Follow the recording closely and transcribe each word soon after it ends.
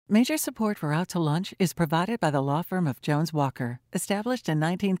Major support for Out to Lunch is provided by the law firm of Jones Walker, established in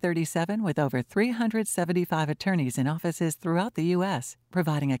 1937 with over 375 attorneys in offices throughout the U.S.,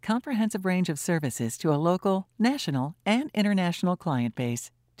 providing a comprehensive range of services to a local, national, and international client base.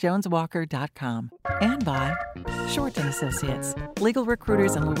 JonesWalker.com. And by Shorten Associates, legal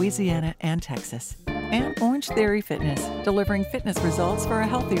recruiters in Louisiana and Texas. And Orange Theory Fitness, delivering fitness results for a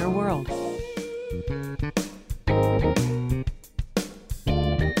healthier world.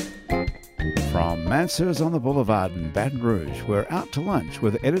 From Mansers on the Boulevard in Baton Rouge, we're out to lunch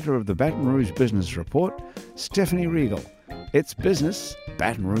with editor of the Baton Rouge Business Report, Stephanie Regal. It's business,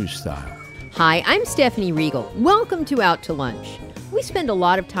 Baton Rouge style. Hi, I'm Stephanie Regal. Welcome to Out to Lunch. We spend a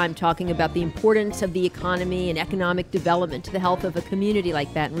lot of time talking about the importance of the economy and economic development to the health of a community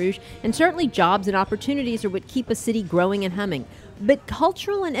like Baton Rouge, and certainly jobs and opportunities are what keep a city growing and humming. But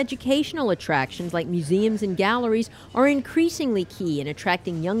cultural and educational attractions like museums and galleries are increasingly key in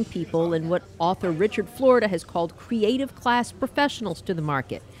attracting young people and what author Richard Florida has called creative class professionals to the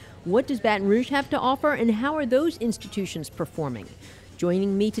market. What does Baton Rouge have to offer, and how are those institutions performing?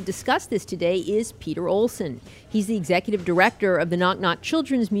 Joining me to discuss this today is Peter Olson. He's the executive director of the Knock Knock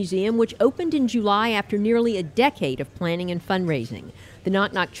Children's Museum, which opened in July after nearly a decade of planning and fundraising. The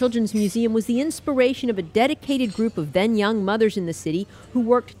Knock Knock Children's Museum was the inspiration of a dedicated group of then young mothers in the city who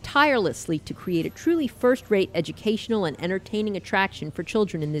worked tirelessly to create a truly first-rate educational and entertaining attraction for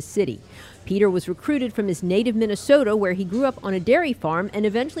children in this city. Peter was recruited from his native Minnesota, where he grew up on a dairy farm and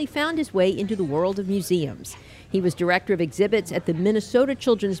eventually found his way into the world of museums. He was director of exhibits at the Minnesota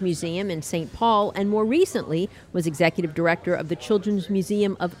Children's Museum in St. Paul, and more recently was executive director of the Children's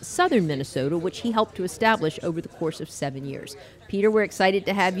Museum of Southern Minnesota, which he helped to establish over the course of 7 years. Peter, we're excited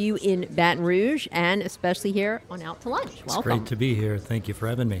to have you in Baton Rouge, and especially here on Out to Lunch. Welcome. It's great to be here. Thank you for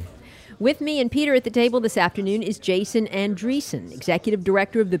having me. With me and Peter at the table this afternoon is Jason Andreessen, executive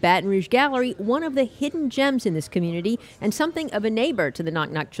director of the Baton Rouge Gallery, one of the hidden gems in this community and something of a neighbor to the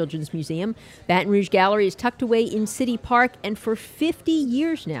Knock Knock Children's Museum. Baton Rouge Gallery is tucked away in City Park and for 50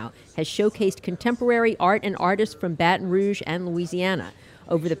 years now has showcased contemporary art and artists from Baton Rouge and Louisiana.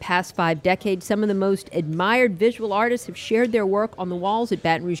 Over the past 5 decades, some of the most admired visual artists have shared their work on the walls at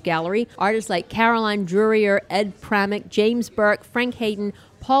Baton Rouge Gallery. Artists like Caroline Drurier, Ed Pramick, James Burke, Frank Hayden,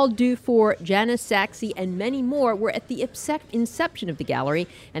 Paul Dufour, Janice Saxey, and many more were at the inception of the gallery,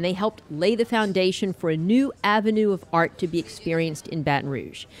 and they helped lay the foundation for a new avenue of art to be experienced in Baton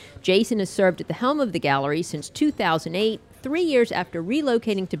Rouge. Jason has served at the helm of the gallery since 2008, 3 years after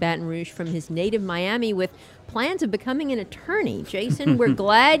relocating to Baton Rouge from his native Miami with plans of becoming an attorney. Jason, we're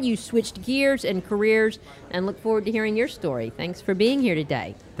glad you switched gears and careers and look forward to hearing your story. Thanks for being here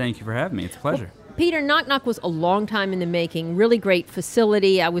today. Thank you for having me. It's a pleasure. Peter, Knock Knock was a long time in the making, really great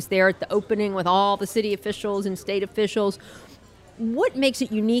facility. I was there at the opening with all the city officials and state officials. What makes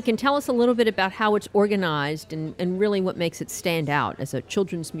it unique? And tell us a little bit about how it's organized and really what makes it stand out as a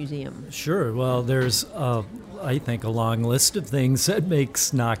children's museum. Sure. Well, there's, I think, a long list of things that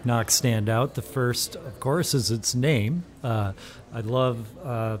makes Knock Knock stand out. The first, of course, is its name. I love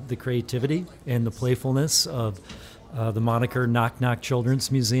the creativity and the playfulness of the moniker Knock Knock Children's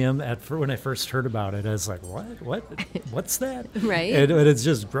Museum. When I first heard about it, I was like, what's that? Right. And it's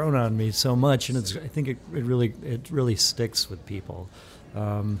just grown on me so much, and I think it really sticks with people.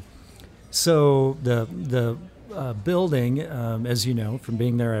 So the building, as you know from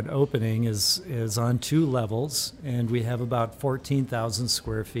being there at opening, is on 2 levels, and we have about 14,000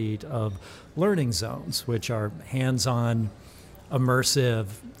 square feet of learning zones, which are hands-on, immersive,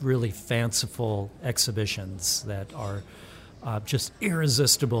 really fanciful exhibitions that are just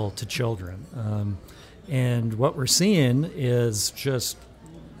irresistible to children. And what we're seeing is just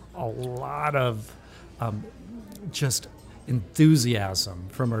a lot of just enthusiasm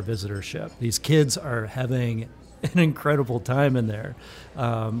from our visitorship. These kids are having an incredible time in there.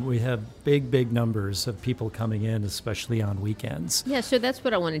 We have big numbers of people coming in, especially on weekends. Yeah, so that's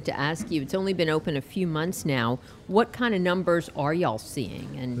what I wanted to ask you. It's only been open a few months now. What kind of numbers are y'all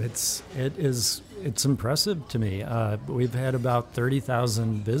seeing? And it's impressive to me. We've had about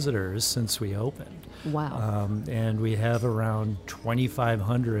 30,000 visitors since we opened. Wow. And we have around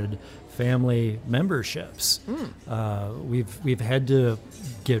 2,500 family memberships. We've had to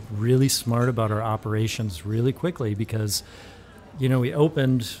get really smart about our operations really quickly because, we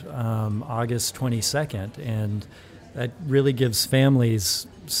opened August 22nd, and that really gives families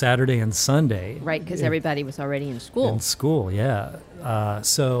Saturday and Sunday. Right, because everybody was already in school. In school, yeah.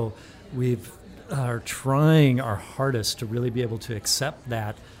 So we are trying our hardest to really be able to accept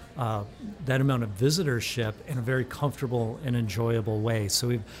that amount of visitorship in a very comfortable and enjoyable way. So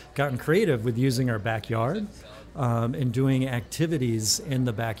we've gotten creative with using our backyard and doing activities in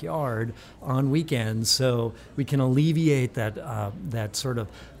the backyard on weekends, so we can alleviate that sort of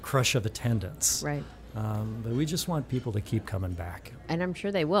crush of attendance. Right. But we just want people to keep coming back. And I'm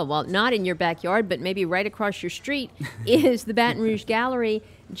sure they will. Well, not in your backyard, but maybe right across your street is the Baton Rouge Gallery.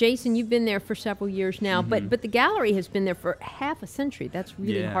 Jason, you've been there for several years now, but the gallery has been there for half a century. That's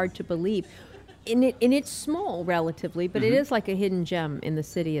really hard to believe. And it's small relatively, but it is like a hidden gem in the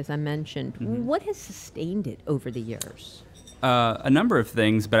city, as I mentioned. What has sustained it over the years? A number of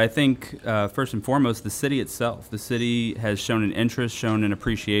things, but I think first and foremost, the city itself. The city has shown an interest, shown an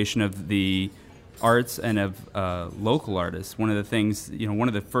appreciation of the arts and of local artists. One of the things, one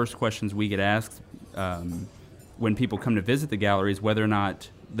of the first questions we get asked when people come to visit the gallery is whether or not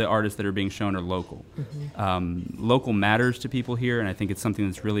the artists that are being shown are local. Local matters to people here, and I think it's something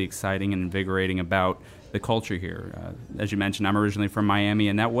that's really exciting and invigorating about the culture here. As you mentioned, I'm originally from Miami,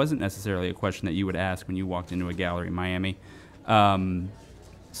 and that wasn't necessarily a question that you would ask when you walked into a gallery in Miami.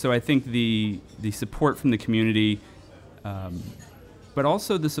 So I think the support from the community, but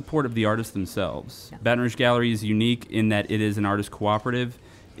also the support of the artists themselves. Yeah. Baton Rouge Gallery is unique in that it is an artist cooperative.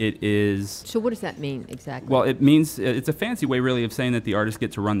 It is... So what does that mean exactly? Well, it means it's a fancy way really of saying that the artists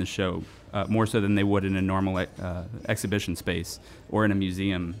get to run the show more so than they would in a normal exhibition space or in a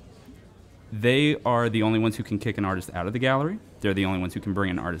museum. They are the only ones who can kick an artist out of the gallery. They're the only ones who can bring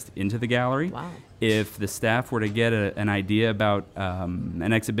an artist into the gallery. Wow. If the staff were to get an idea about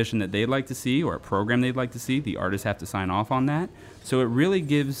an exhibition that they'd like to see or a program they'd like to see, the artists have to sign off on that. So it really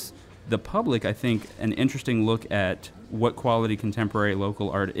gives the public, I think, an interesting look at what quality contemporary local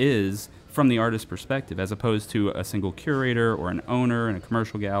art is from the artist's perspective, as opposed to a single curator or an owner in a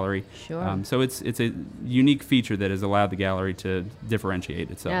commercial gallery. Sure. So it's a unique feature that has allowed the gallery to differentiate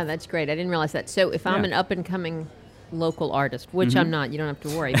itself. Yeah, that's great. I didn't realize that. So if I'm an up-and-coming local artist, which I'm not, you don't have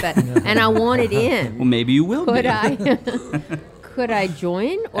to worry, but and I want it in. Well, maybe you will Could be. Could I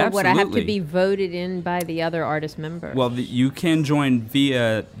join, or would I have to Absolutely. be voted in by the other artist members? Well, you can join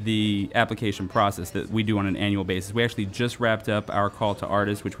via the application process that we do on an annual basis. We actually just wrapped up our call to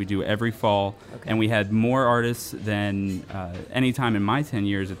artists, which we do every fall, and we had more artists than any time in my 10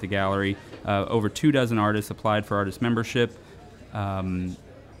 years at the gallery. Over 24 artists applied for artist membership,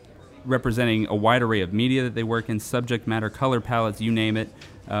 representing a wide array of media that they work in, subject matter, color palettes, you name it.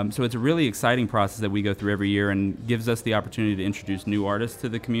 So it's a really exciting process that we go through every year and gives us the opportunity to introduce new artists to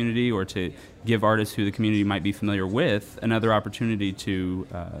the community or to give artists who the community might be familiar with another opportunity to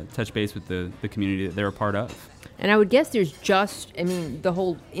touch base with the community that they're a part of. And I would guess there's the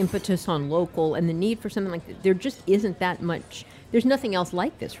whole impetus on local and the need for something like that, there just isn't that much. There's nothing else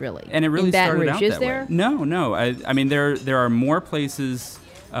like this, really. And it really in Baton started Rouge. out Is that there? way. No. I mean, there are more places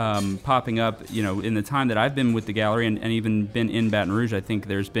popping up. In the time that I've been with the gallery and even been in Baton Rouge, I think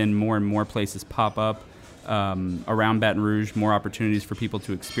there's been more and more places pop up around Baton Rouge, more opportunities for people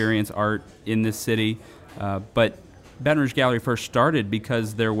to experience art in this city. But Baton Rouge Gallery first started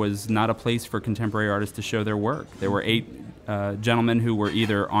because there was not a place for contemporary artists to show their work. There were 8 gentlemen who were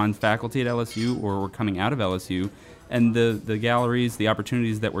either on faculty at LSU or were coming out of LSU, and the galleries, the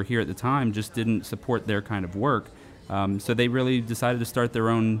opportunities that were here at the time just didn't support their kind of work. So they really decided to start their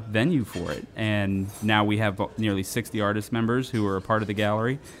own venue for it. And now we have nearly 60 artist members who are a part of the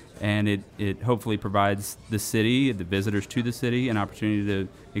gallery, and it hopefully provides the city, the visitors to the city, an opportunity to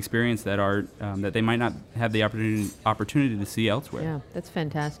experience that art that they might not have the opportunity to see elsewhere. Yeah, that's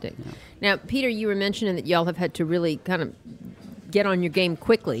fantastic. Yeah. Now, Peter, you were mentioning that y'all have had to really kind of get on your game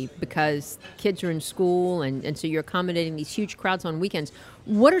quickly because kids are in school, and so you're accommodating these huge crowds on weekends.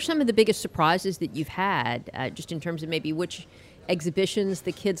 What are some of the biggest surprises that you've had, just in terms of maybe which exhibitions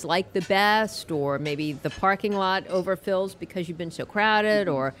the kids like the best, or maybe the parking lot overfills because you've been so crowded,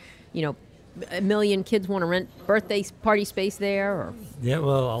 or, a million kids want to rent birthday party space there, or... Yeah,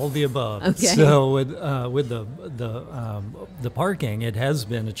 well, all the above. Okay. So with the parking, it has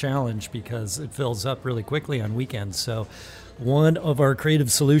been a challenge because it fills up really quickly on weekends. So one of our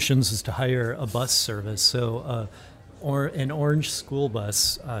creative solutions is to hire a bus service. So an orange school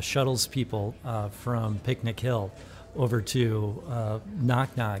bus shuttles people from Picnic Hill over to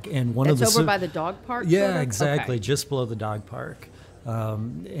Knock Knock, and That's over by the dog park? Yeah, sort of? exactly, Okay. just below the dog park.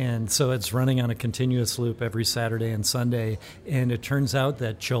 And so it's running on a continuous loop every Saturday and Sunday, and it turns out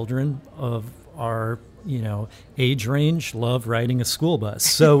that children of our age range love riding a school bus.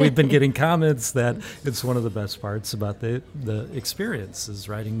 So we've been getting comments that it's one of the best parts about the experience is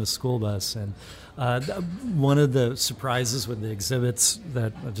riding the school bus. And one of the surprises with the exhibits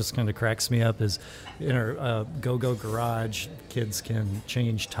that just kind of cracks me up is in our Go-Go Garage, kids can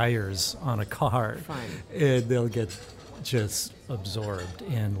change tires on a car. Fun. And they'll get just absorbed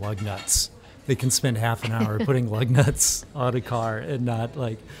in lug nuts. they can spend half an hour putting lug nuts on a car and not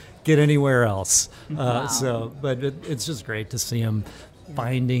like get anywhere else. Wow. But it's just great to see them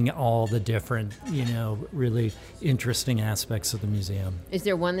finding all the different, really interesting aspects of the museum. Is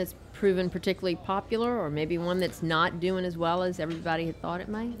there one that's proven particularly popular, or maybe one that's not doing as well as everybody had thought it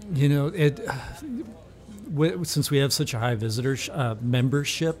might? Since we have such a high visitor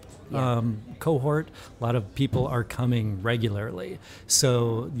membership cohort, a lot of people are coming regularly.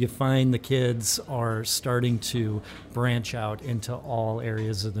 So you find the kids are starting to branch out into all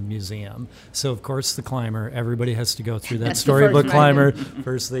areas of the museum. So, of course, the climber, everybody has to go through that That's storybook the first climber.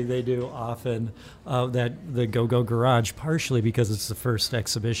 First thing they do often, that the Go-Go Garage, partially because it's the first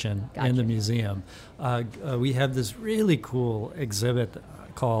exhibition in the museum. We have this really cool exhibit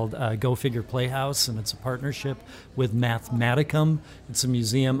called Go Figure Playhouse, and it's a partnership with Mathematicum. It's a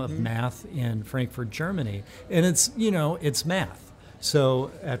museum of math in Frankfurt, Germany, and it's math.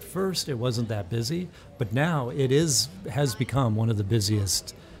 So at first it wasn't that busy, but now it has become one of the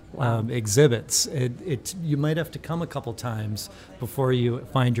busiest exhibits. You might have to come a couple times before you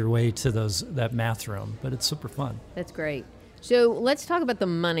find your way to that math room, but it's super fun. That's great. So let's talk about the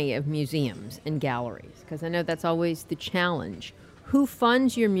money of museums and galleries, because I know that's always the challenge. Who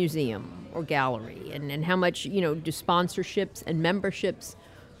funds your museum or gallery, and how much, do sponsorships and memberships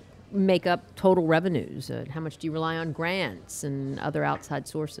make up total revenues? How much do you rely on grants and other outside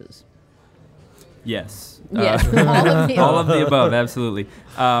sources? Yes. Yes, all of the all of the above, absolutely.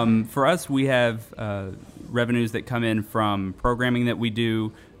 For us, we have revenues that come in from programming that we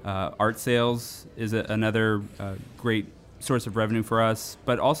do. Art sales is another great source of revenue for us,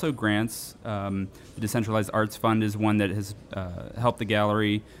 but also grants. The Decentralized Arts Fund is one that has helped the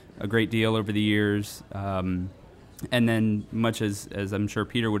gallery a great deal over the years. And then, much as I'm sure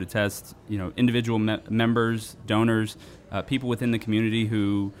Peter would attest, individual members, donors, people within the community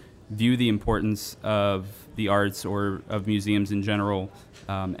who view the importance of the arts or of museums in general,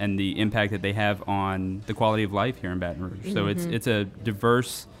 and the impact that they have on the quality of life here in Baton Rouge. Mm-hmm. So it's a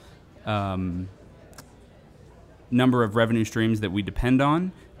diverse number of revenue streams that we depend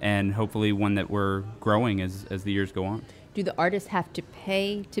on, and hopefully one that we're growing as the years go on. Do the artists have to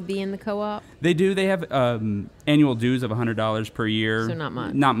pay to be in the co-op? They do. They have annual dues of $100 per year. So not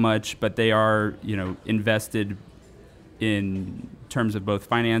much. Not much, but they are, invested in terms of both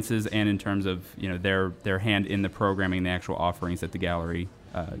finances and in terms of, their hand in the programming, the actual offerings that the gallery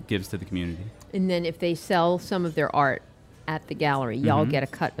gives to the community. And then if they sell some of their art at the gallery, y'all get a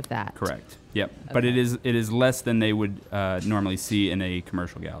cut of that. Correct. Yep. Okay. But it is less than they would normally see in a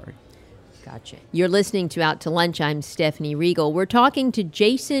commercial gallery. Gotcha. You're listening to Out to Lunch. I'm Stephanie Riegel. We're talking to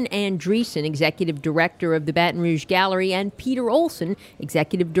Jason Andreessen, Executive Director of the Baton Rouge Gallery, and Peter Olson,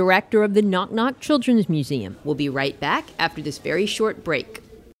 Executive Director of the Knock Knock Children's Museum. We'll be right back after this very short break.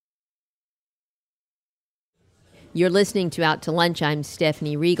 You're listening to Out to Lunch. I'm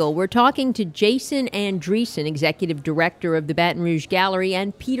Stephanie Riegel. We're talking to Jason Andreessen, Executive Director of the Baton Rouge Gallery,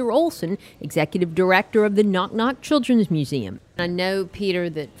 and Peter Olson, Executive Director of the Knock Knock Children's Museum. I know, Peter,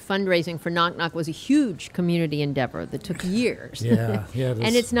 that fundraising for Knock Knock was a huge community endeavor that took years. Yeah.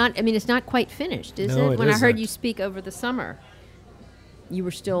 And it's not quite finished, is No, it? it When I heard isn't. you speak over the summer, you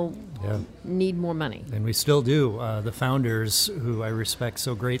were still need more money. And we still do. The founders, who I respect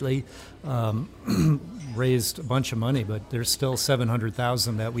so greatly, raised a bunch of money, but there's still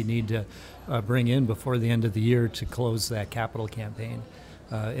 $700,000 that we need to bring in before the end of the year to close that capital campaign.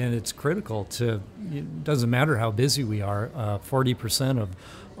 And it's critical it doesn't matter how busy we are, 40% of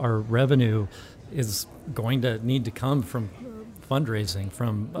our revenue is going to need to come from fundraising,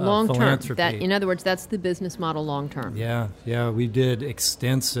 from Long term. philanthropy. In other words, that's the business model long term. Yeah, we did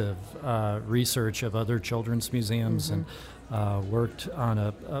extensive research of other children's museums and worked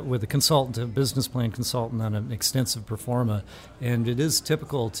on with a consultant, a business plan consultant, on an extensive pro forma, and it is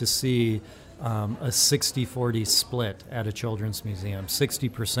typical to see a 60-40 split at a children's museum.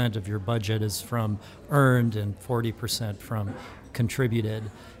 60% of your budget is from earned and 40% from contributed,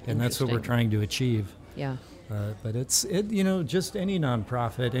 and that's what we're trying to achieve. Yeah. But just any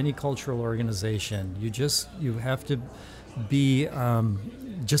nonprofit, any cultural organization, you have to be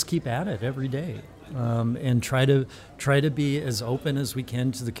just keep at it every day, and try to be as open as we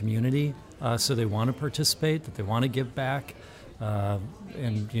can to the community, so they want to participate, that they want to give back,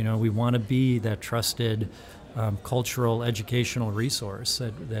 and we want to be that trusted cultural educational resource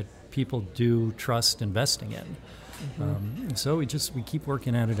that people do trust investing in. So we keep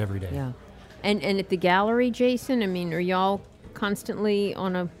working at it every day. Yeah. And at the gallery, Jason, are y'all constantly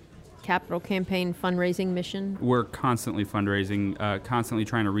on a capital campaign fundraising mission? We're constantly fundraising, constantly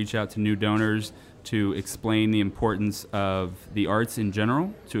trying to reach out to new donors. to explain the importance of the arts in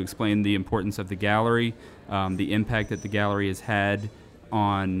general, to explain the importance of the gallery, the impact that the gallery has had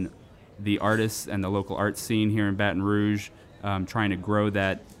on the artists and the local art scene here in Baton Rouge, trying to grow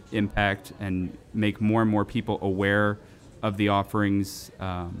that impact and make more and more people aware of the offerings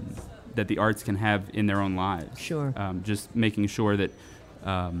that the arts can have in their own lives. Sure. Just making sure that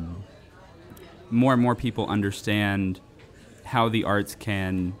more and more people understand how the arts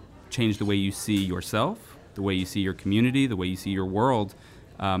can change the way you see yourself, the way you see your community, the way you see your world,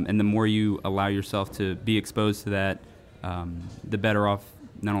 and the more you allow yourself to be exposed to that, the better off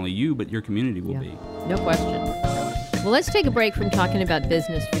not only you, but your community will be. No question. Well, let's take a break from talking about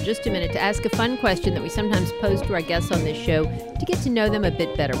business for just a minute to ask a fun question that we sometimes pose to our guests on this show to get to know them a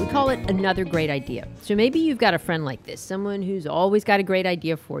bit better. We call it Another Great Idea. So maybe you've got a friend like this, someone who's always got a great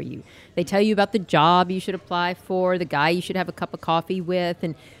idea for you. They tell you about the job you should apply for, the guy you should have a cup of coffee with,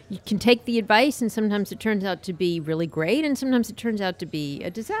 and you can take the advice, and sometimes it turns out to be really great, and sometimes it turns out to be a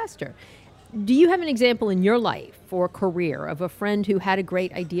disaster. Do you have an example in your life or career of a friend who had a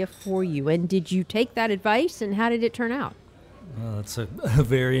great idea for you? And did you take that advice, and how did it turn out? Well, that's a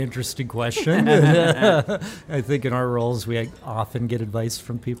very interesting question. I think in our roles, we often get advice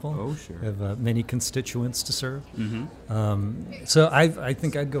from people. Oh, sure. We have many constituents to serve. Mm-hmm. So I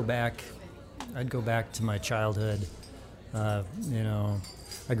think I'd go back to my childhood. I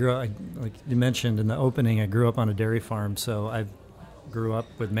grew up, like you mentioned in the opening, I grew up on a dairy farm, so I grew up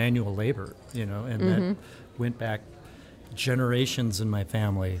with manual labor, and that went back generations in my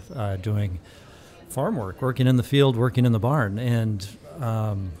family doing farm work, working in the field, working in the barn. And,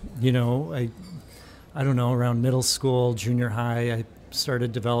 I don't know, around middle school, junior high, I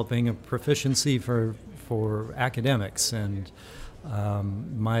started developing a proficiency for academics. And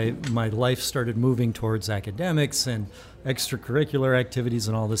my life started moving towards academics and extracurricular activities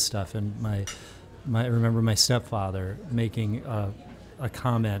and all this stuff. And I remember my stepfather making a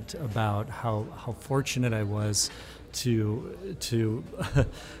comment about how fortunate I was to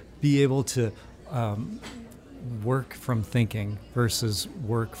be able to work from thinking versus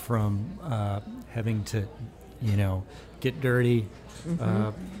work from having to, get dirty,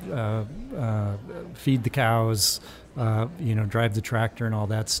 feed the cows, drive the tractor and all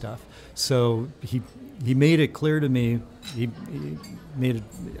that stuff. So he made it clear to me, he made it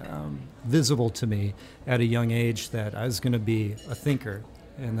visible to me at a young age that I was going to be a thinker,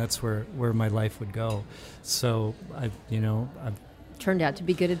 and that's where my life would go. So I've Turned out to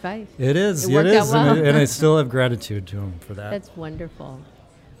be good advice. It is. It worked out well. And I still have gratitude to him for that. That's wonderful.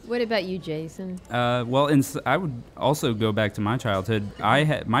 What about you, Jason? I would also go back to my childhood. I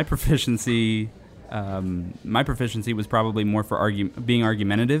had my proficiency. My proficiency was probably more for being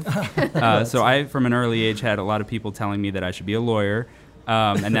argumentative. So I, from an early age, had a lot of people telling me that I should be a lawyer,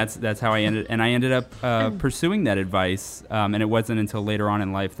 and that's how I ended. And I ended up pursuing that advice. And it wasn't until later on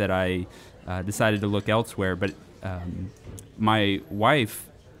in life that I decided to look elsewhere. But my wife,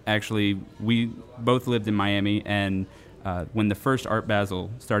 actually, we both lived in Miami, and when the first Art Basel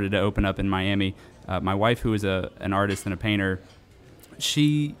started to open up in Miami, my wife, who is an artist and a painter,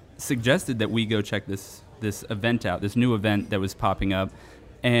 she suggested that we go check this event out, this new event that was popping up,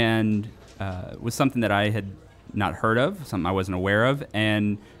 and it was something that I had not heard of, something I wasn't aware of,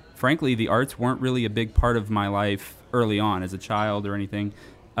 and frankly, the arts weren't really a big part of my life early on as a child or anything,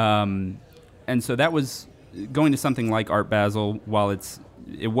 and so that was going to something like Art Basel. While it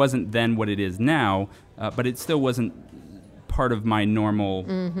wasn't then what it is now, but it still wasn't part of my normal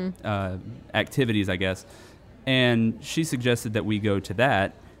activities, I guess, and she suggested that we go to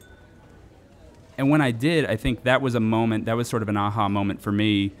that. And when I did, I think that was sort of an aha moment for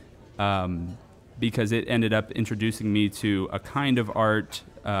me, because it ended up introducing me to a kind of art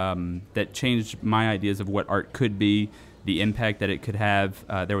that changed my ideas of what art could be, the impact that it could have.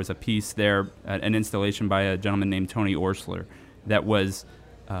 There was a piece there, an installation by a gentleman named Tony Orsler, that was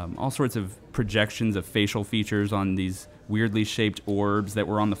all sorts of projections of facial features on these weirdly shaped orbs that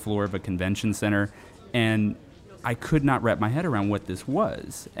were on the floor of a convention center. And I could not wrap my head around what this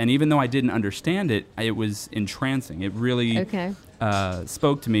was. And even though I didn't understand it, it was entrancing. It really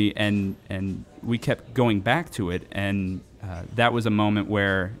spoke to me, and we kept going back to it. And that was a moment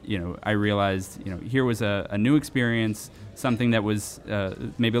where, I realized, here was a new experience, something that was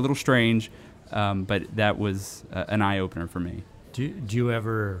maybe a little strange, but that was an eye-opener for me. Do you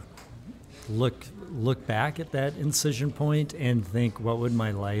ever look back at that incision point and think, what would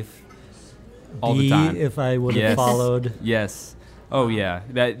my life all the time if I would have followed? Yes. Oh, yeah.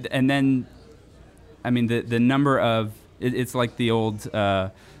 And then, I mean, the number of it's like the old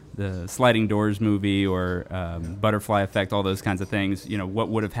the the Sliding Doors movie or Butterfly Effect, all those kinds of things. What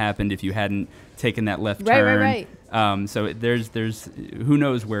would have happened if you hadn't taken that left turn? Right. So there's who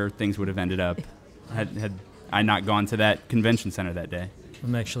knows where things would have ended up had I not gone to that convention center that day.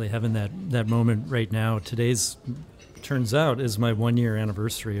 I'm actually having that moment right now. Today's turns out is my 1-year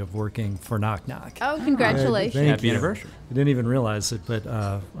anniversary of working for Knock Knock. Oh, congratulations. Happy anniversary. I didn't even realize it, but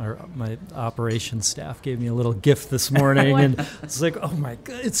my operations staff gave me a little gift this morning, and it's like, oh my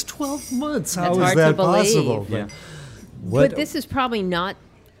God, it's 12 months. How is that possible? Yeah. But this is probably not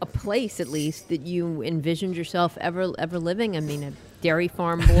a place, at least, that you envisioned yourself ever living. I mean, a dairy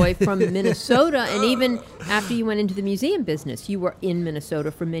farm boy from Minnesota, and even after you went into the museum business, you were in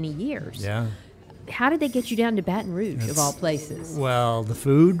Minnesota for many years. Yeah. How did they get you down to Baton Rouge, of all places? Well, the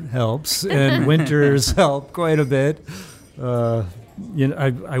food helps, and winters help quite a bit. I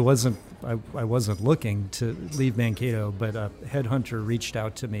wasn't looking to leave Mankato, but a headhunter reached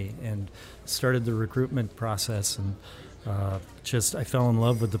out to me and started the recruitment process, and I fell in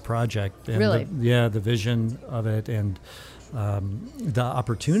love with the project. And really? The vision of it, and the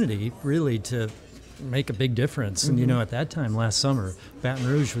opportunity really to make a big difference. And at that time last summer, Baton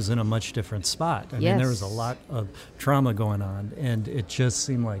Rouge was in a much different spot. I mean, there was a lot of trauma going on, and it just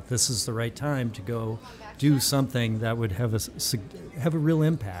seemed like this is the right time to go do something that would have a real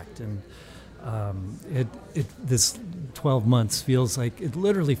impact. And this 12 months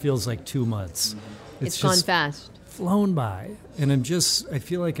literally feels like 2 months. It's gone fast. Flown by, and I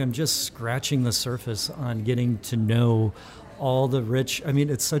feel like I'm just scratching the surface on getting to know all the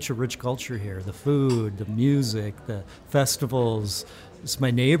it's such a rich culture here. The food, the music, the festivals, it's my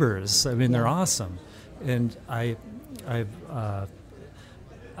neighbors. I mean, they're awesome. And I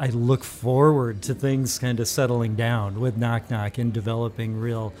look forward to things kind of settling down with Knock Knock and developing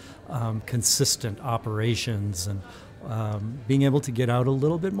real consistent operations and being able to get out a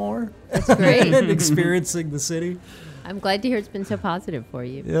little bit more. That's great. And experiencing the city. I'm glad to hear it's been so positive for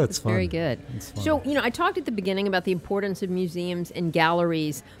you. Yeah, it's fun. Very good. It's fun. So, I talked at the beginning about the importance of museums and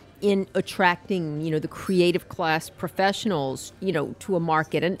galleries in attracting, the creative class professionals, to a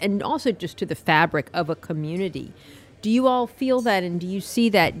market and also just to the fabric of a community. Do you all feel that, and do you see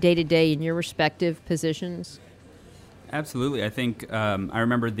that day to day in your respective positions? Absolutely. I think I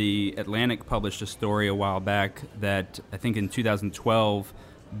remember the Atlantic published a story a while back that I think in 2012,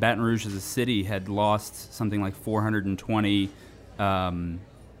 Baton Rouge as a city had lost something like 420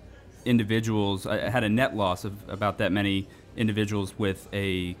 individuals. I had a net loss of about that many individuals with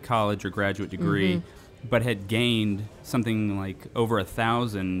a college or graduate degree, but had gained something like over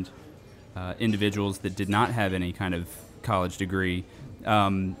 1,000 individuals that did not have any kind of college degree.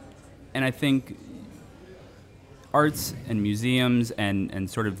 And I think arts and museums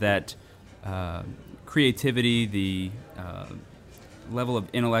and sort of that creativity, the level of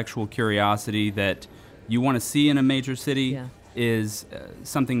intellectual curiosity that you want to see in a major city is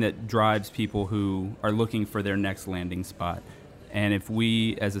something that drives people who are looking for their next landing spot. And if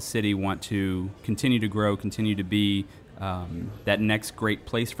we as a city want to continue to grow, continue to be that next great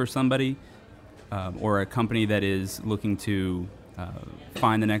place for somebody, or a company that is looking to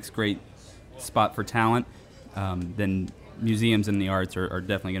find the next great spot for talent, then museums and the arts are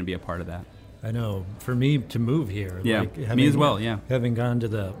definitely going to be a part of that. I know. For me to move here, me as well. Yeah, having gone to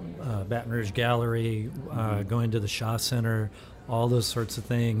the Baton Rouge Gallery, going to the Shaw Center, all those sorts of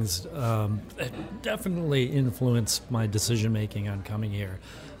things, it definitely influenced my decision making on coming here.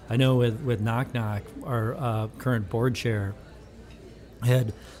 I know with Knock Knock, our current board chair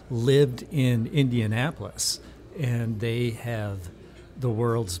had lived in Indianapolis, and they have the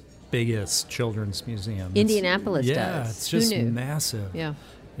world's biggest children's museum. Indianapolis does. Yeah, it's just Who knew? massive. Yeah.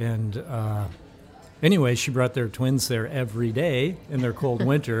 And anyway, she brought their twins there every day in their cold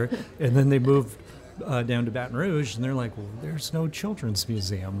winter, and then they moved down to Baton Rouge, and they're like, well, there's no children's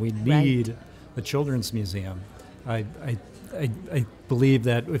museum. We need a children's museum. I believe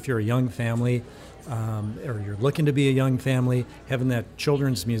that if you're a young family, or you're looking to be a young family, having that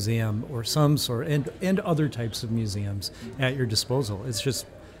children's museum or some sort, and other types of museums at your disposal, it's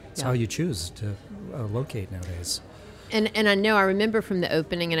how you choose to locate nowadays. And I remember from the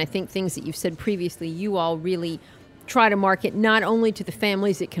opening, and I think things that you've said previously, you all really try to market not only to the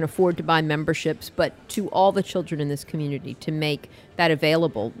families that can afford to buy memberships, but to all the children in this community, to make that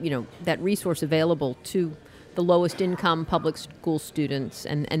available, that resource available to the lowest income public school students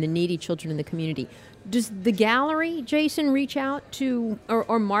and the needy children in the community. Does the gallery, Jason, reach out to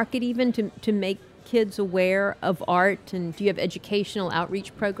or market even to make kids aware of art? And do you have educational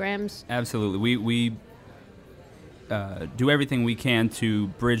outreach programs? Absolutely. We do everything we can to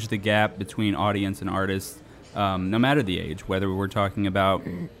bridge the gap between audience and artists, no matter the age, whether we're talking about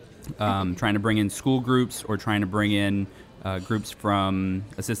trying to bring in school groups or trying to bring in groups from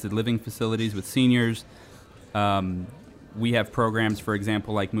assisted living facilities with seniors. We have programs, for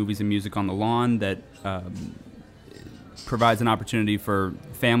example, like Movies and Music on the Lawn that provides an opportunity for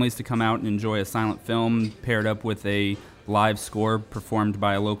families to come out and enjoy a silent film paired up with a live score performed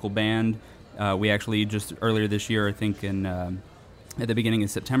by a local band. We actually just earlier this year, I think at the beginning of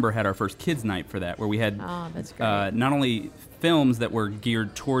September, had our first kids night for that, where we had that's great. not only films that were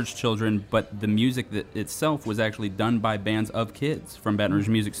geared towards children, but the music that itself was actually done by bands of kids from Baton Rouge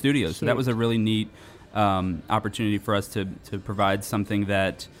Music Studios. So that was a really neat opportunity for us to provide something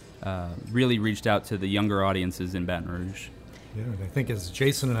that really reached out to the younger audiences in Baton Rouge. Yeah, and I think as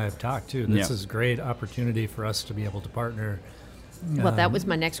Jason and I have talked too, this is a great opportunity for us to be able to partner. Well, that was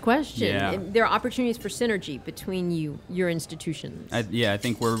my next question. Yeah. There are opportunities for synergy between your institutions. I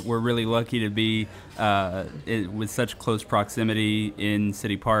think we're really lucky to be with such close proximity in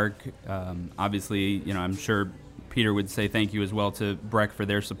City Park. Obviously, I'm sure Peter would say thank you as well to Breck for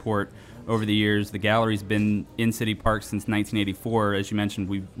their support over the years. The gallery's been in City Park since 1984. As you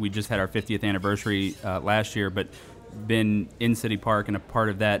mentioned, we just had our 50th anniversary last year, but been in City Park and a part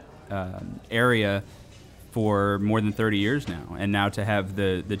of that area for more than 30 years now. And now to have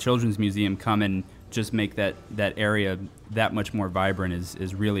the Children's Museum come and just make that area that much more vibrant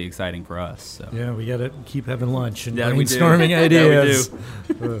is really exciting for us. So. Yeah, we got to keep having lunch and Yeah, brainstorming ideas.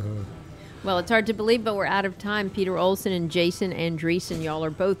 Well, it's hard to believe, but we're out of time. Peter Olson and Jason Andreessen, y'all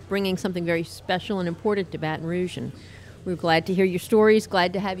are both bringing something very special and important to Baton Rouge, and we're glad to hear your stories,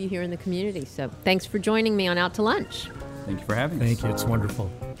 glad to have you here in the community. So thanks for joining me on Out to Lunch. Thank you for having us. Thank you. It's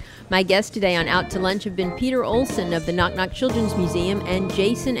wonderful. My guests today on Out to Lunch have been Peter Olson of the Knock Knock Children's Museum and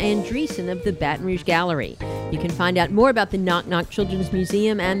Jason Andreessen of the Baton Rouge Gallery. You can find out more about the Knock Knock Children's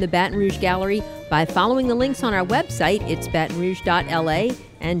Museum and the Baton Rouge Gallery by following the links on our website. It's batonrouge.la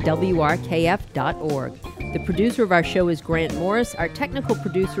and wrkf.org. The producer of our show is Grant Morris. Our technical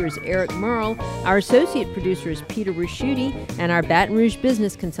producer is Eric Merle. Our associate producer is Peter Raschuti. And our Baton Rouge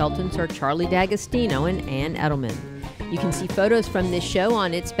business consultants are Charlie D'Agostino and Ann Edelman. You can see photos from this show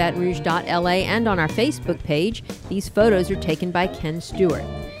on itsbatonrouge.la and on our Facebook page. These photos are taken by Ken Stewart.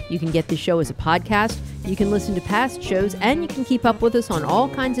 You can get the show as a podcast, you can listen to past shows, and you can keep up with us on all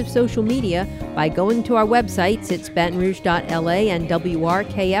kinds of social media by going to our websites, itsbatonrouge.la and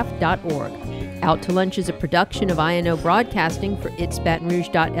wrkf.org. Out to Lunch is a production of INO Broadcasting for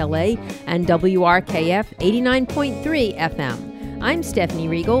itsbatonrouge.la and WRKF 89.3 FM. I'm Stephanie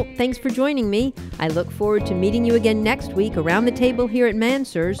Riegel. Thanks for joining me. I look forward to meeting you again next week around the table here at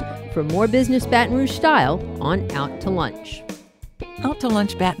Mansur's for more business Baton Rouge style on Out to Lunch. Out to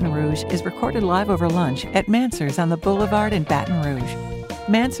Lunch Baton Rouge is recorded live over lunch at Mansur's on the Boulevard in Baton Rouge.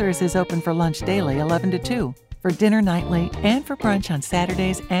 Mansur's is open for lunch daily 11 to 2, for dinner nightly, and for brunch on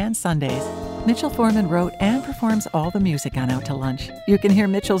Saturdays and Sundays. Mitchell Foreman wrote and performs all the music on Out to Lunch. You can hear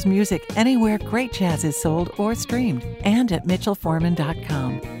Mitchell's music anywhere great jazz is sold or streamed, and at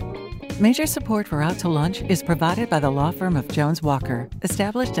mitchellforeman.com. Major support for Out to Lunch is provided by the law firm of Jones Walker,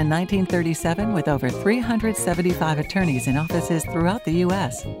 established in 1937 with over 375 attorneys in offices throughout the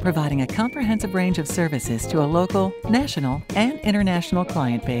U.S., providing a comprehensive range of services to a local, national, and international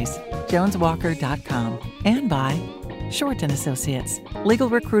client base. JonesWalker.com. And by Short & Associates, legal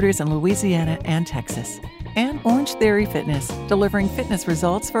recruiters in Louisiana and Texas. And Orange Theory Fitness, delivering fitness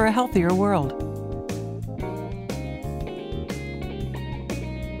results for a healthier world.